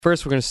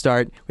First, we're going to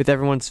start with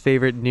everyone's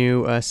favorite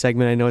new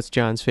segment. I know it's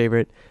John's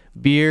favorite.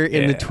 Beer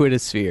in the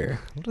Twittersphere.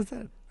 What is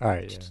that? All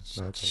right,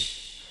 yeah.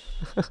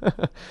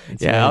 No,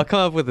 yeah, I'll come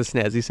up with a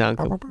snazzy sound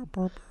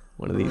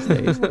one of these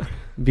days.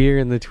 Beer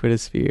in the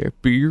Twittersphere.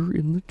 Beer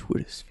in the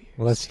Twittersphere.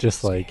 Well, that's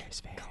just like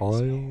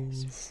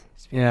coils.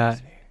 Yeah.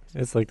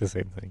 It's like the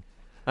same thing.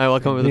 All right, well, I'll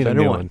come up with a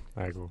better one.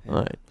 All right, cool. All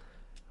right.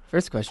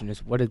 First question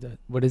is, what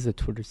is a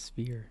Twitter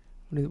sphere?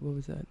 What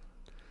was that?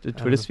 The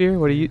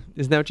Twittersphere?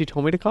 Isn't that what you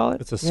told me to call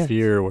it? It's a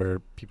sphere where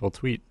people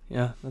tweet.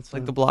 Yeah, that's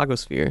like the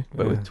blogosphere,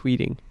 but with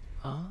tweeting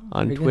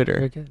on Twitter.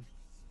 Very good.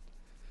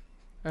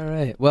 All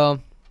right.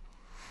 Well,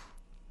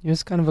 it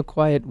was kind of a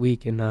quiet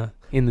week in the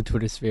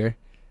Twittersphere.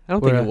 I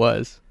don't think it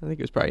was. I think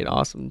it was probably an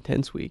awesome,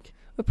 intense week.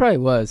 It probably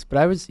was, but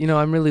I was,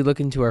 I'm really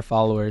looking to our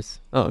followers.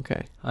 Oh,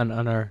 okay. On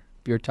our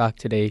Beer Talk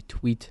Today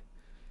tweet.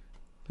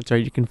 That's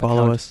right. You can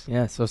follow us.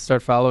 Yeah. So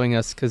start following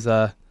us because,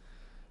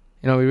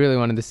 we really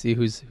wanted to see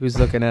who's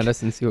looking at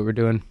us and see what we're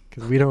doing.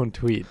 Because we don't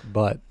tweet,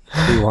 but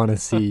we want to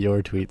see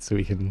your tweets so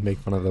we can make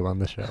fun of them on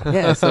the show.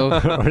 Yeah.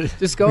 So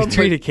just go and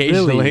tweet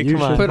occasionally. Really,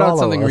 Come on. Put out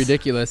something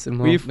ridiculous, and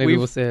maybe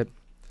we'll say it.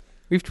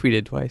 We've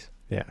tweeted twice.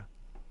 Yeah.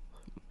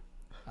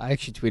 I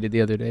actually tweeted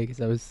the other day because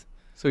I was.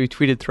 So you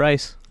tweeted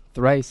thrice.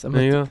 Thrice.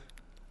 There you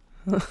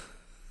go.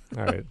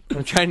 All right.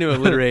 I'm trying to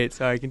alliterate.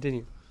 Sorry,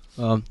 continue.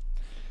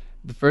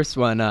 The first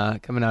one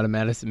coming out of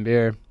Madison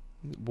Beer,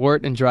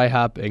 wort and dry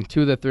hopping,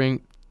 two of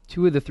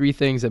the three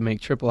things that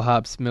make triple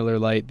hops Miller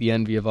Lite the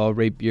envy of all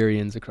rape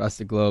beerians across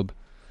the globe.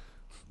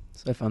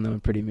 So I found that one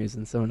pretty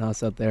amusing. Someone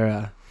else out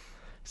there,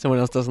 someone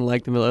else doesn't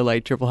like the Miller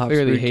Lite triple hops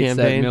clearly hates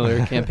campaign. that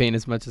Miller campaign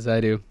as much as I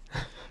do.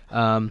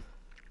 The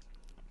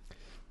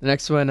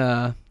next one,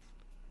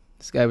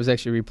 this guy was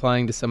actually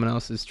replying to someone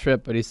else's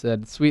trip, but he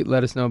said, "Sweet,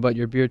 let us know about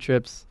your beer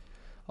trips.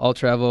 All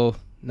travel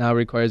now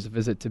requires a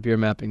visit to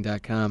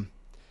beermapping.com."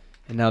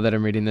 And now that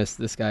I'm reading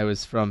this guy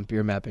was from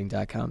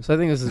beermapping.com. So I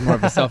think this is more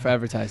of a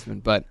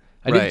self-advertisement, but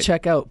I did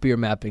check out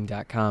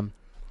beermapping.com.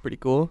 Pretty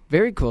cool.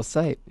 Very cool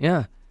site.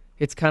 Yeah.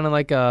 It's kind of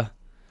like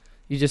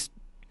it's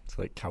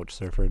like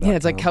couchsurfer.com. Yeah,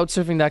 it's like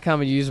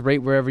couchsurfing.com, and you just rate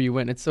wherever you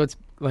went. It's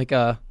like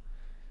a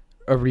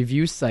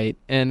review site.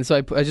 And so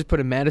I just put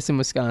in Madison,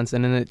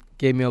 Wisconsin, and it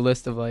gave me a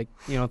list of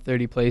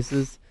 30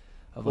 places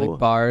of like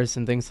bars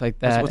and things like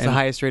that. What's the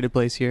highest rated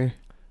place here?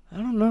 I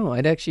don't know.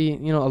 I'd actually,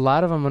 a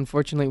lot of them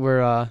unfortunately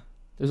were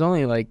there's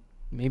only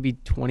maybe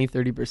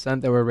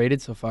 20-30% that were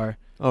rated so far.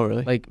 Oh,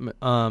 really?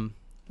 I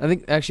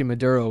think actually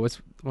Maduro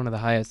was one of the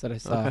highest that I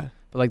saw. Okay.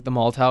 But the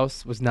Malt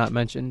House was not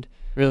mentioned.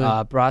 Really?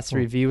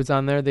 Brasserie V was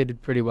on there. They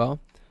did pretty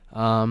well.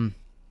 Can't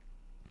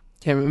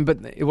remember,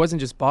 but it wasn't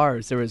just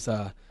bars. There was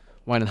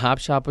Wine and Hop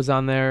Shop was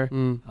on there.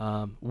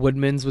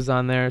 Woodman's was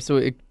on there.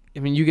 So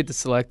you get to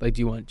select do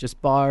you want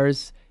just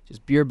bars,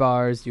 just beer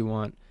bars? Do you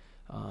want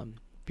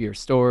beer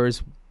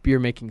stores, beer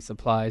making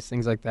supplies,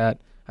 things like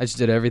that? I just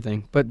did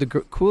everything. But the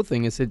cool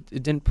thing is it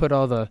didn't put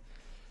all the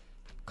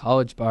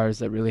college bars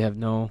that really have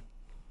no,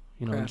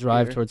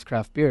 drive towards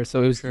craft beer.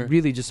 So it was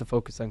really just a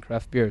focus on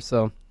craft beer.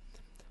 So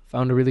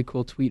found a really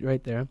cool tweet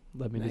right there.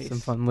 Led me to some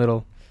fun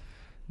little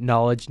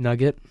knowledge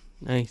nugget.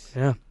 Nice.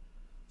 Yeah.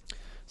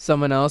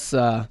 Someone else,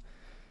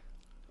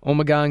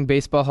 Omegang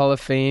Baseball Hall of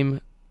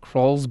Fame,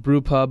 Kroll's Brew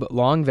Pub,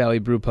 Long Valley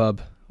Brew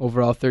Pub.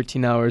 Overall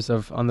 13 hours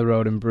of on the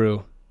road and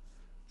brew.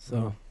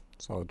 So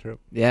solid trip.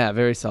 Yeah,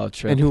 very solid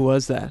trip. And who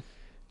was that?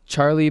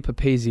 Charlie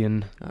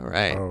Papazian. All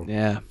right. Oh.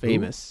 Yeah.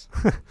 Famous.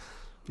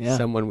 Yeah.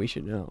 Someone we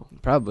should know.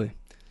 Probably.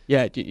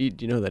 Yeah. Do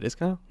you know who that is,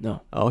 Kyle?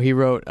 No. Oh, he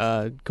wrote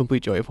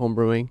Complete Joy of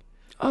Homebrewing.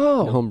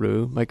 Oh.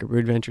 Homebrew, Microbrew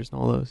Adventures, and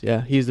all those.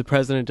 Yeah. He's the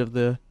president of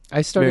the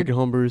American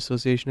Homebrew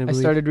Association, I believe.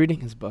 I started reading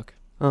his book.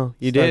 Oh,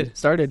 you did?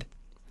 Started.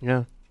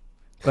 Yeah.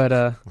 But,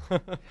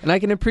 and I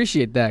can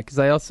appreciate that because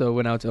I also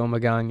went out to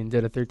Omegang and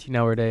did a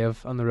 13-hour day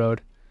on the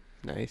road.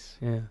 Nice.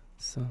 Yeah.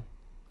 So,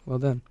 well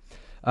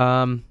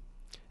done.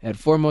 At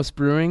Foremost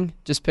Brewing,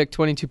 just picked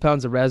 22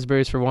 pounds of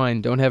raspberries for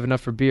wine. Don't have enough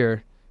for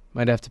beer.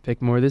 Might have to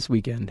pick more this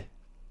weekend.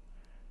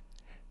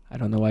 I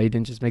don't know why you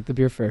didn't just make the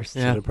beer first.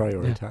 Yeah. Should have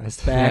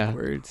prioritized. Yeah.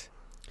 Backwards.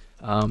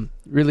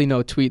 Really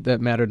no tweet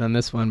that mattered on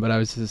this one, but I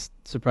was just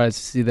surprised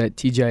to see that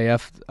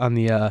TGIF on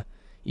the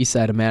east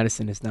side of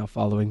Madison is now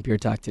following Beer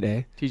Talk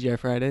Today. TGI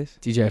Fridays?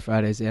 TGI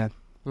Fridays, yeah.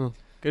 Oh,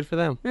 good for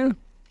them.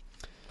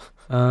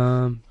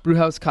 Yeah.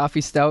 Brewhouse Coffee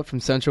Stout from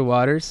Central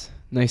Waters.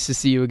 Nice to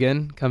see you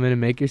again. Come in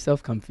and make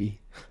yourself comfy.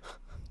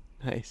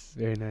 Nice.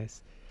 Very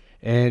nice.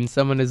 And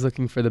someone is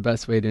looking for the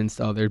best way to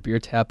install their beer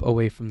tap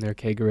away from their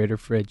kegerator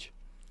fridge.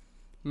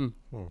 Yeah.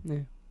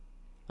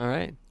 All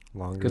right.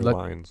 Longer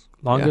lines.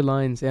 Longer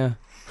lines, yeah.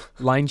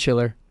 Line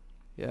chiller.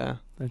 Yeah.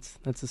 That's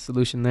the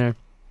solution there.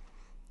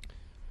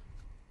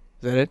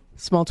 Is that it?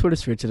 Small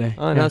Twittersphere today.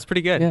 Oh, no, that's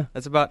pretty good. Yeah.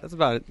 That's about it. It's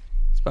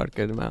about a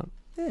good amount.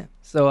 Yeah.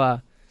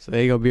 So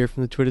there you go, beer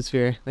from the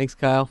Twittersphere. Thanks,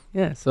 Kyle.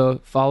 Yeah. So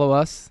follow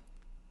us,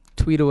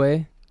 tweet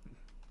away,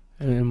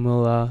 and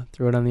we'll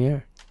throw it on the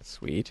air.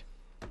 Sweet.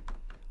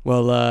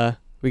 Well,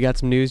 we got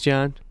some news,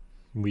 John.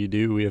 We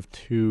do. We have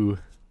two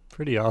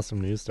pretty awesome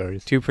news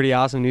stories. Two pretty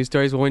awesome news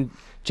stories. Well, when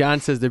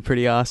John says they're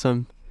pretty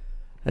awesome,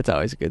 That's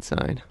always a good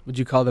sign. Would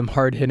you call them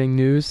hard-hitting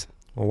news?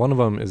 Well, one of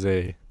them is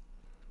a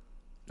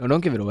Don't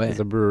give it away.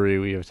 brewery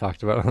we have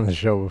talked about on the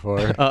show before.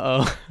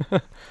 Uh-oh.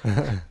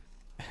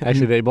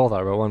 Actually, they both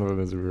are, but one of them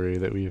is a brewery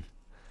that we've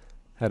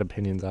had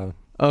opinions on.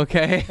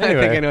 Okay. I think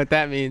Anyway. I know what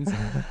that means.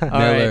 All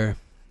right. Miller.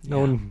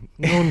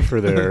 Known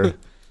for their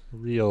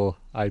real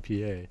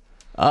IPA.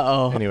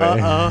 Uh-oh. Anyway,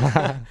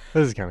 Uh-oh.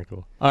 this is kind of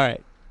cool. All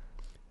right.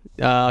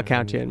 I'll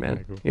count you in, man.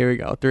 Okay, cool. Here we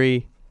go.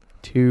 3,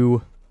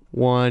 2,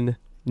 1.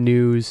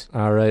 News.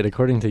 All right.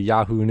 According to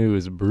Yahoo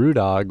News,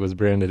 BrewDog was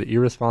branded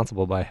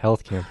irresponsible by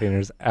health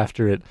campaigners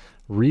after it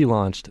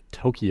relaunched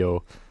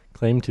Tokyo,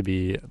 claimed to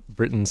be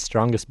Britain's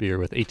strongest beer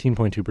with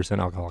 18.2%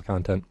 alcohol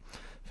content.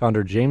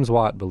 Founder James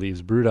Watt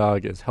believes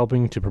BrewDog is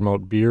helping to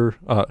promote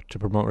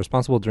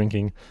responsible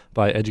drinking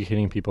by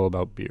educating people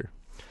about beer.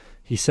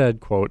 He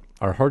said, quote,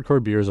 "Our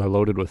hardcore beers are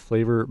loaded with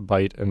flavor,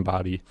 bite, and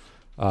body,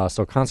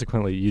 so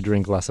consequently you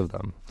drink less of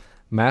them.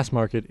 Mass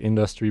market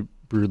industry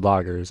brewed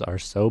lagers are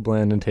so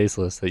bland and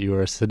tasteless that you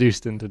are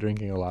seduced into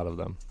drinking a lot of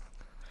them."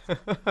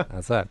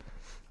 That's that.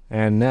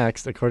 And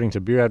next, according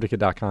to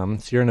BeerAdvocate.com,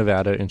 Sierra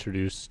Nevada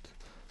introduced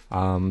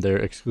their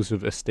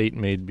exclusive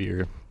estate-made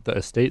beer, the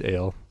Estate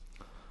Ale,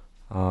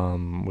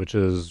 which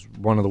is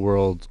one of the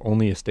world's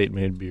only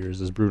estate-made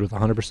beers, is brewed with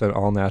 100%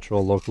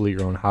 all-natural, locally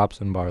grown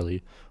hops and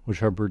barley,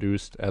 which are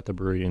produced at the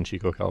brewery in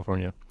Chico,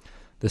 California.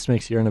 This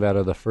makes Sierra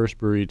Nevada the first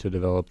brewery to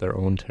develop their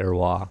own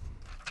terroir.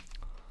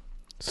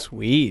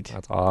 Sweet.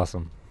 That's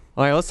awesome.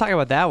 All right, let's talk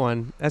about that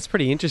one. That's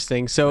pretty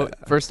interesting. So,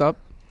 First up,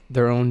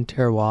 their own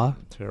terroir.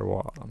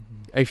 Terroir.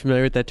 are you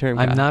familiar with that term?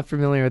 I'm Kyle? not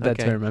familiar with that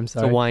Okay. term. I'm It's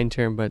sorry. a wine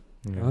term, but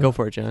Yeah. go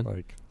for it, John.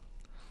 Like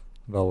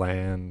the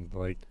land,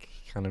 like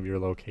kind of your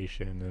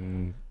location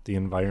and the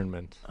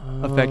environment.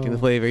 Affecting the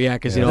flavor, yeah,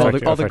 because Yeah, all the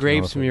affecting all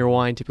grapes the from your flavor.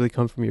 wine typically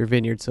come from your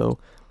vineyard. So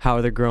how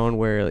they're grown,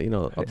 where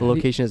the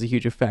location has a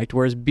huge effect.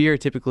 Whereas beer,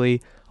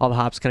 typically all the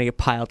hops kind of get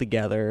piled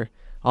together,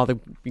 all the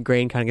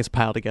grain kind of gets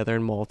piled together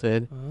and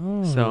malted.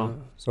 Oh. So-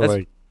 So That's-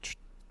 like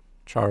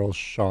Charles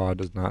Shaw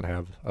does not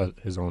have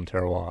his own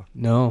terroir,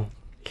 No,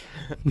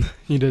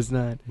 he does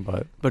not.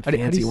 but But How do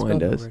you fancy spell wine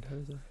that does. word? How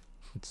does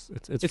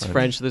that- it's It's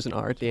French. There's an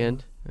R at the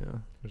end. Yeah,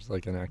 there's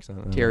like an accent.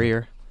 I don't know.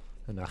 Terrier.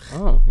 An ach,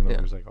 Oh. you know, Yeah.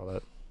 there's like all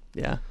that.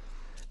 Yeah.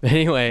 But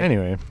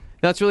anyway,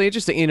 that's really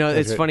interesting.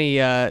 It's Okay. funny.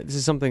 This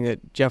is something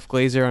that Jeff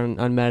Glazer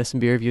on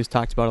Madison Beer Reviews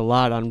talked about a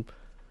lot on,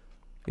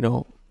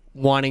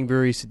 wanting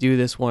breweries to do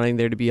this, wanting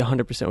there to be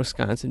 100%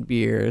 Wisconsin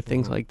beer,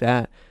 things Mhm. like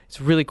that. It's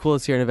really cool that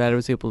Sierra Nevada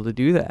was able to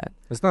do that.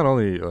 It's not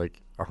only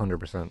like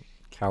 100%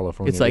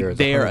 California. It's like beer,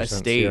 their 100%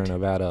 estate. Sierra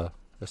Nevada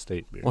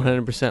estate beer.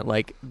 100%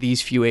 like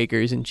these few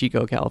acres in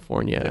Chico,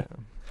 California.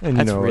 Yeah. And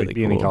That's like really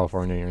being in cool.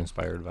 California, you're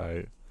inspired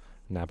by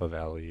Napa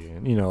Valley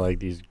and like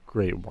these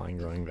great wine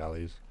growing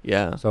valleys.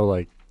 Yeah. So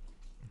like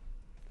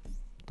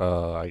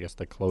I guess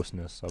the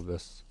closeness of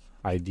this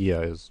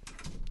idea is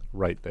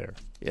right there.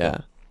 Yeah.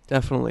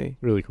 Definitely.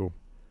 Really cool.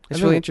 It's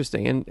I really know-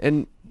 interesting.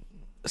 And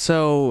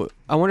so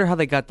I wonder how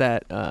they got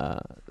that.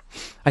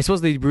 I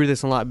suppose they brew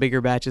this in a lot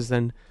bigger batches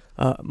than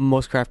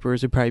most craft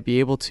brewers would probably be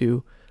able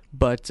to.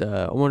 But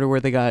I wonder where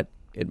they got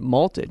it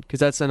malted, because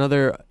that's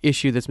another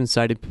issue that's been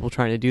cited. People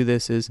trying to do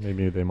this is,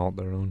 Maybe they malt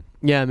their own.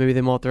 yeah, maybe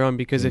they malt their own,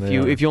 because And if they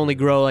you are. if you only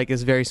grow like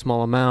this very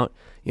small amount,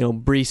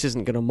 Brees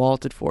isn't going to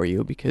malt it for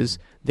you because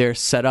they're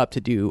set up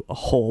to do a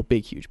whole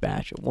big huge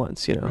batch at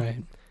once. Right.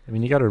 I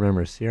mean, you got to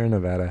remember, Sierra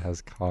Nevada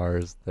has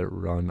cars that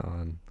run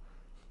on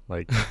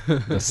like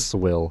the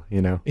swill.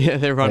 Yeah,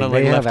 they run on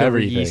they like have leftover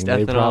everything. yeast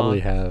They ethanol. probably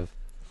have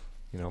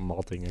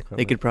malting equipment.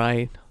 They could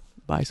probably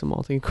buy some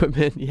malting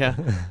equipment. Yeah,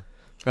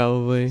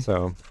 probably.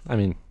 So I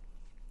mean,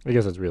 I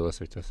guess it's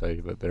realistic to say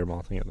that they're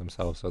malting it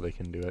themselves so they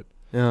can do it.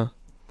 Yeah,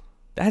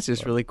 that's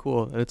just But- really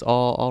cool. That it's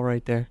all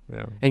right there.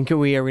 Yeah. And are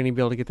we going to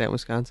be able to get that in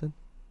Wisconsin?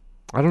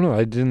 I don't know.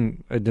 I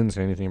didn't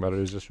say anything about it.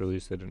 It was just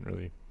released. They didn't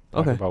really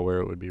talk Okay. about where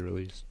it would be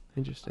released.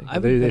 Interesting. I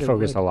They bet it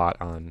focus would. a lot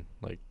on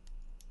like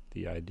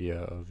the idea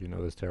of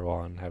this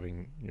terroir and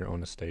having your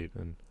own estate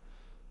and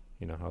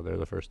how they're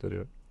the first to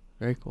do it.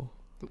 Very cool.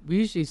 We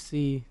usually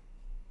see,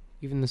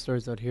 even the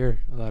stores out here,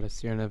 a lot of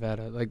Sierra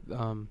Nevada, like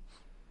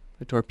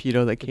The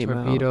torpedo that the came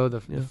torpedo, out.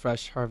 the Yeah.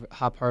 fresh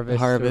hop harvest,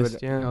 harvest,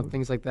 or, yeah.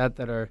 things like that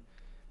are,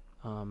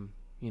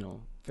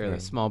 fairly Yeah.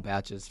 small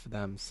batches for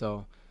them.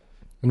 So,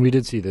 And we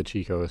did see the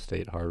Chico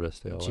Estate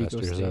Harvest Ale last Chico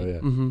year. So Estate. yeah,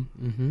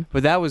 Mm-hmm.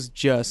 But that was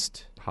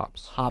just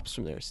hops. hops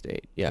from their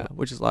estate. Yeah, Yeah.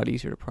 which is a lot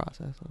easier to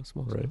process on a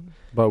small Right. scale.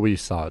 But we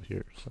saw it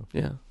here. So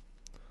Yeah.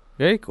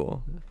 Very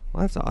cool.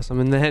 Well, that's awesome.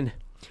 And then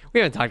we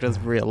haven't talked about this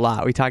brewery a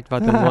lot. We talked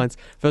about them once.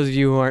 For those of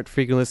you who aren't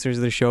frequent listeners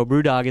of the show,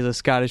 BrewDog is a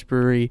Scottish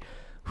brewery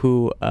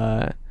who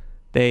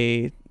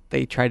they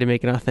tried to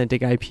make an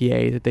authentic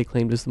IPA that they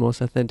claimed was the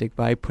most authentic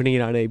by putting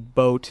it on a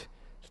boat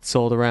that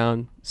sailed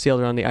around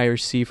the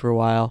Irish Sea for a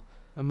while.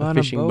 I'm A on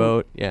fishing a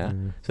boat. Yeah.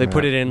 So they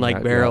put it in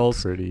like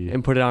barrels Pretty.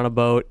 and put it on a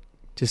boat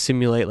to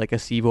simulate like a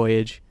sea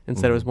voyage and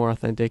said it was Mhm. more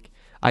authentic.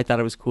 I thought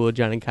it was cool.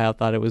 John and Kyle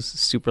thought it was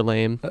super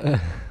lame.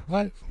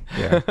 What?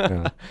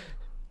 Yeah.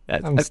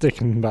 That's, I'm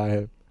sticking by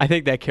it. I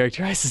think that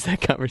characterizes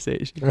that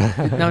conversation.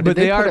 Now, did But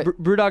they they are.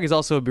 put BrewDog is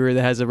also a brewery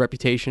that has a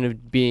reputation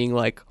of being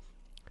like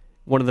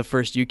one of the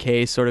first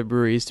UK sort of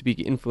breweries to be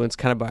influenced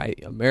kind of by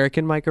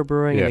American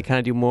microbrewing. Yeah. And they kind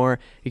of do more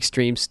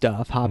extreme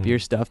stuff, hoppier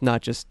Mhm. stuff,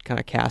 not just kind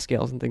of cask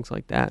ales and things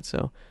like that.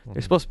 So they're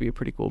Mhm. supposed to be a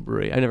pretty cool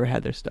brewery. I never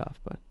had their stuff,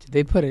 but Did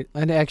they put it?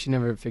 I actually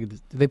never figured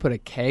this. Did they put a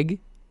keg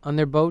on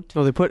their boat?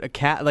 no, they put a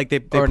cat like they or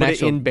put an it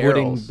actual in wooden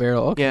barrels.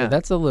 barrel? Okay, Yeah.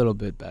 that's a little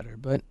bit better,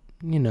 but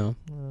you know.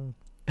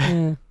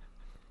 eh.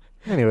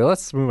 Anyway,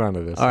 let's move on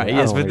to this. All right, I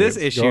yes, don't for wanna this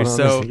get issue, going on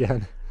so- this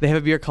again. They have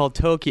a beer called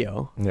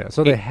Tokyo. Yeah,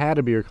 so they had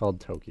a beer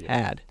called Tokyo.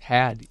 Had.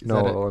 Had is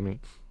No, that a- let me.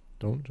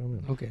 Don't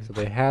jump in. okay. So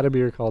they had a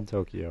beer called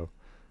Tokyo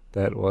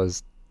that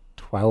was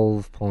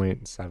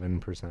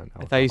 12.7% alcohol.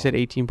 I thought you said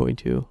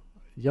 18.2.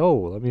 Yo,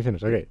 let me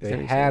finish. Okay, that they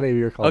what you had a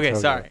beer called Okay,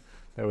 Tokyo sorry.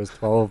 that was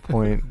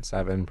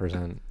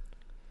 12.7%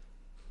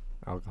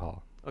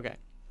 alcohol. Okay.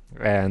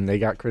 And they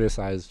got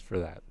criticized for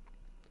that.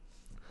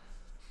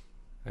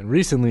 And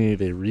recently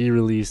they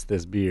re-released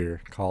this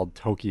beer called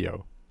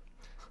Tokyo.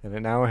 And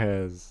it now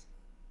has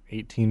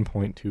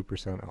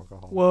 18.2%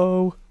 alcohol.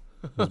 Whoa.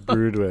 It was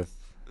brewed with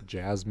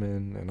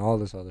jasmine and all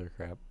this other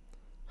crap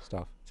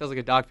stuff. Sounds like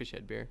a Dogfish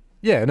Head beer.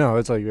 Yeah, no,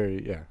 it's like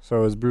very, yeah. So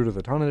it was brewed with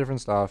a ton of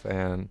different stuff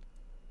and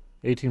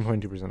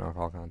 18.2%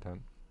 alcohol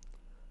content.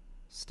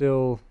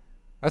 Still,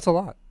 that's a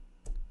lot.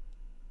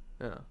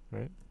 Oh.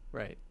 Right?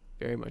 Right.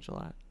 Very much a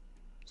lot.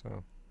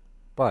 So,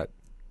 but,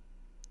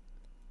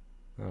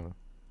 I don't know.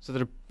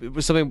 So it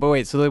was something. But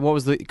wait. So then what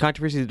was the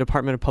controversy? The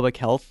Department of Public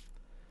Health.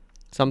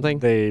 Something.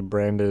 They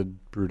branded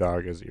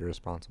BrewDog as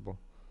irresponsible.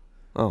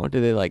 Oh,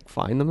 did they like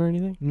fine them or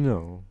anything?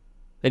 No.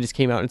 They just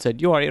came out and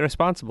said you are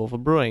irresponsible for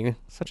brewing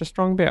such a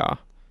strong beer.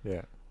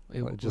 Yeah.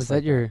 Wait, Like, was just that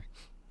like your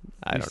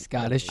I your don't.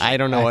 Scottish? I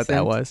don't know what that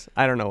accent? was.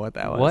 I don't know what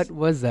that was. What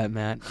was that,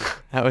 Matt?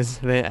 That was.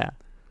 Yeah.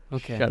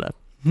 Okay. Shut up.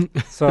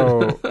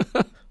 So,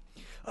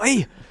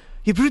 Hey,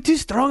 you brewed too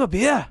strong a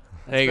beer.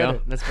 There you Better.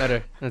 go. That's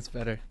better. That's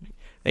better.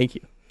 Thank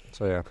you.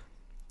 so yeah.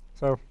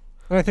 So,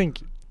 and I think,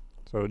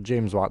 so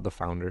James Watt, the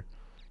founder,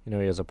 he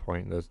has a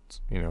point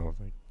that's,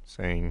 like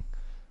saying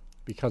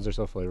because they're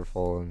so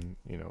flavorful and,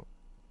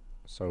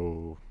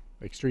 so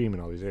extreme in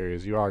all these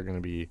areas, you are going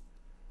to be,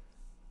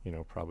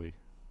 probably,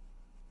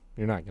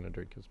 you're not going to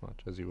drink as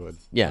much as you would.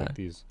 Yeah. Like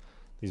these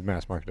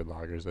mass marketed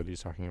lagers that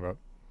he's talking about.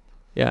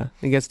 Yeah, I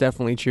think that's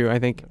definitely true. I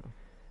think,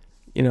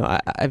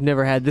 I've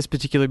never had this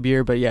particular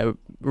beer, but yeah, it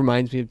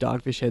reminds me of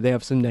Dogfish Head. They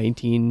have some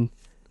 19,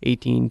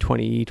 18,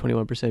 20,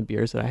 21%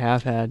 beers that I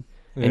have had.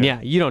 And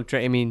yeah, you don't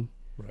drink. I mean,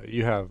 Right.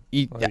 You have,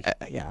 like,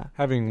 yeah,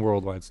 having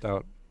Worldwide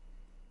Stout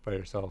by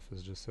yourself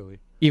is just silly.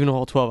 even a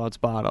whole 12-ounce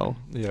bottle.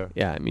 Yeah.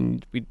 Yeah, I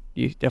mean,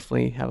 you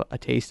definitely have a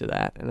taste of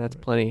that, and that's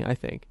Right. plenty, I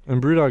think.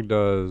 And BrewDog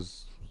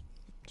does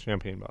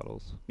champagne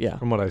bottles, Yeah,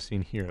 from what I've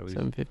seen here at least.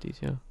 750s.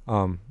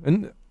 Yeah,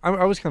 And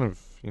I was kind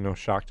of,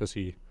 shocked to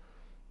see,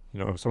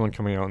 someone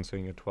coming out and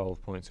saying a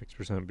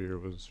 12.6% beer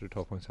was, or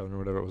 12.7 or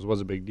whatever it was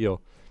a big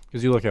deal.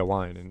 Because you look at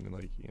wine and,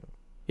 like,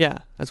 yeah,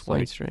 that's It's wine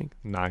like- strength.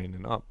 9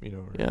 and up, or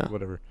Yeah.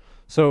 whatever.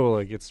 So,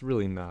 like, it's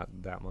really not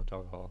that much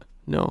alcohol.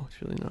 No,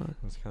 it's really not.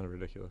 It's kind of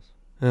ridiculous.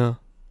 Yeah.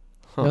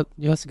 Huh.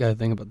 You also got to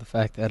think about the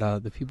fact that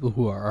the people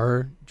who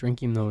are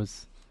drinking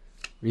those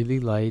really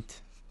light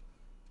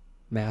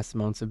mass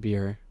amounts of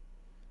beer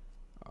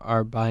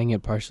are buying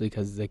it partially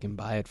because they can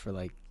buy it for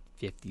like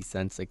 50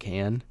 cents a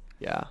can.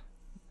 Yeah.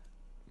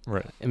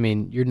 Right. I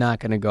mean, you're not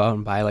going to go out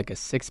and buy like a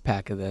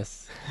 6-pack of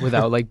this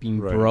without like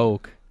being Right.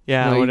 broke.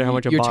 Yeah, You know, I wonder how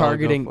much a you're bottle would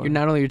go targeting. for. You're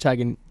not only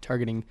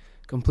targeting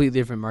completely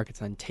different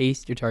markets on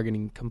taste. You're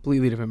targeting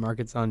completely different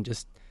markets on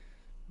just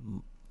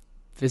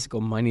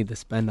physical money to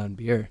spend on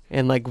beer.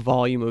 and like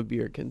volume of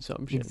beer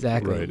consumption.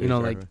 Exactly. Right. You know,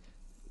 like exactly.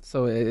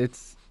 so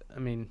it's. I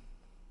mean,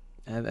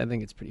 I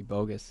think it's pretty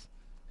bogus.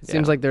 It Yeah.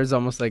 seems like there's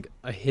almost like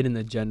a hidden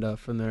agenda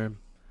from their.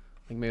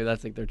 Like maybe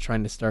that's like they're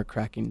trying to start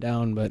cracking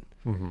down, but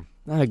Mm-hmm.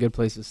 not a good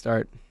place to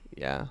start.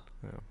 Yeah.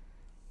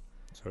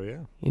 So, yeah.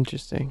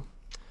 Interesting.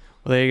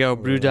 Well, there you go.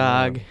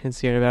 BrewDog and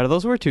Sierra Nevada.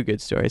 Those were two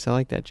good stories. I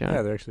like that, John.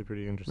 Yeah, they're actually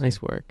pretty interesting.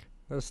 Nice work.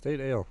 That's state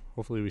ale.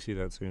 Hopefully we see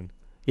that soon.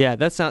 Yeah,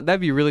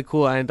 that'd be really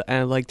cool. And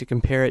I'd like to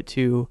compare it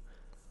to,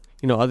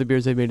 other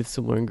beers they've made with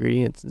similar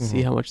ingredients and see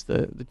Mhm. how much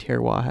the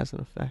terroir has an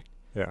effect.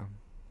 Yeah.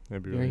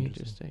 That'd be Very really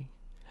interesting.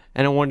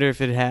 And I wonder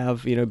if it'd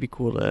have, it'd be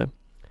cool to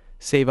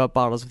save up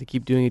bottles if they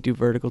keep doing it, do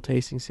vertical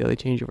tasting, see how they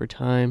change over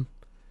time.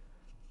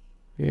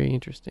 Very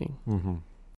interesting. Mm-hmm.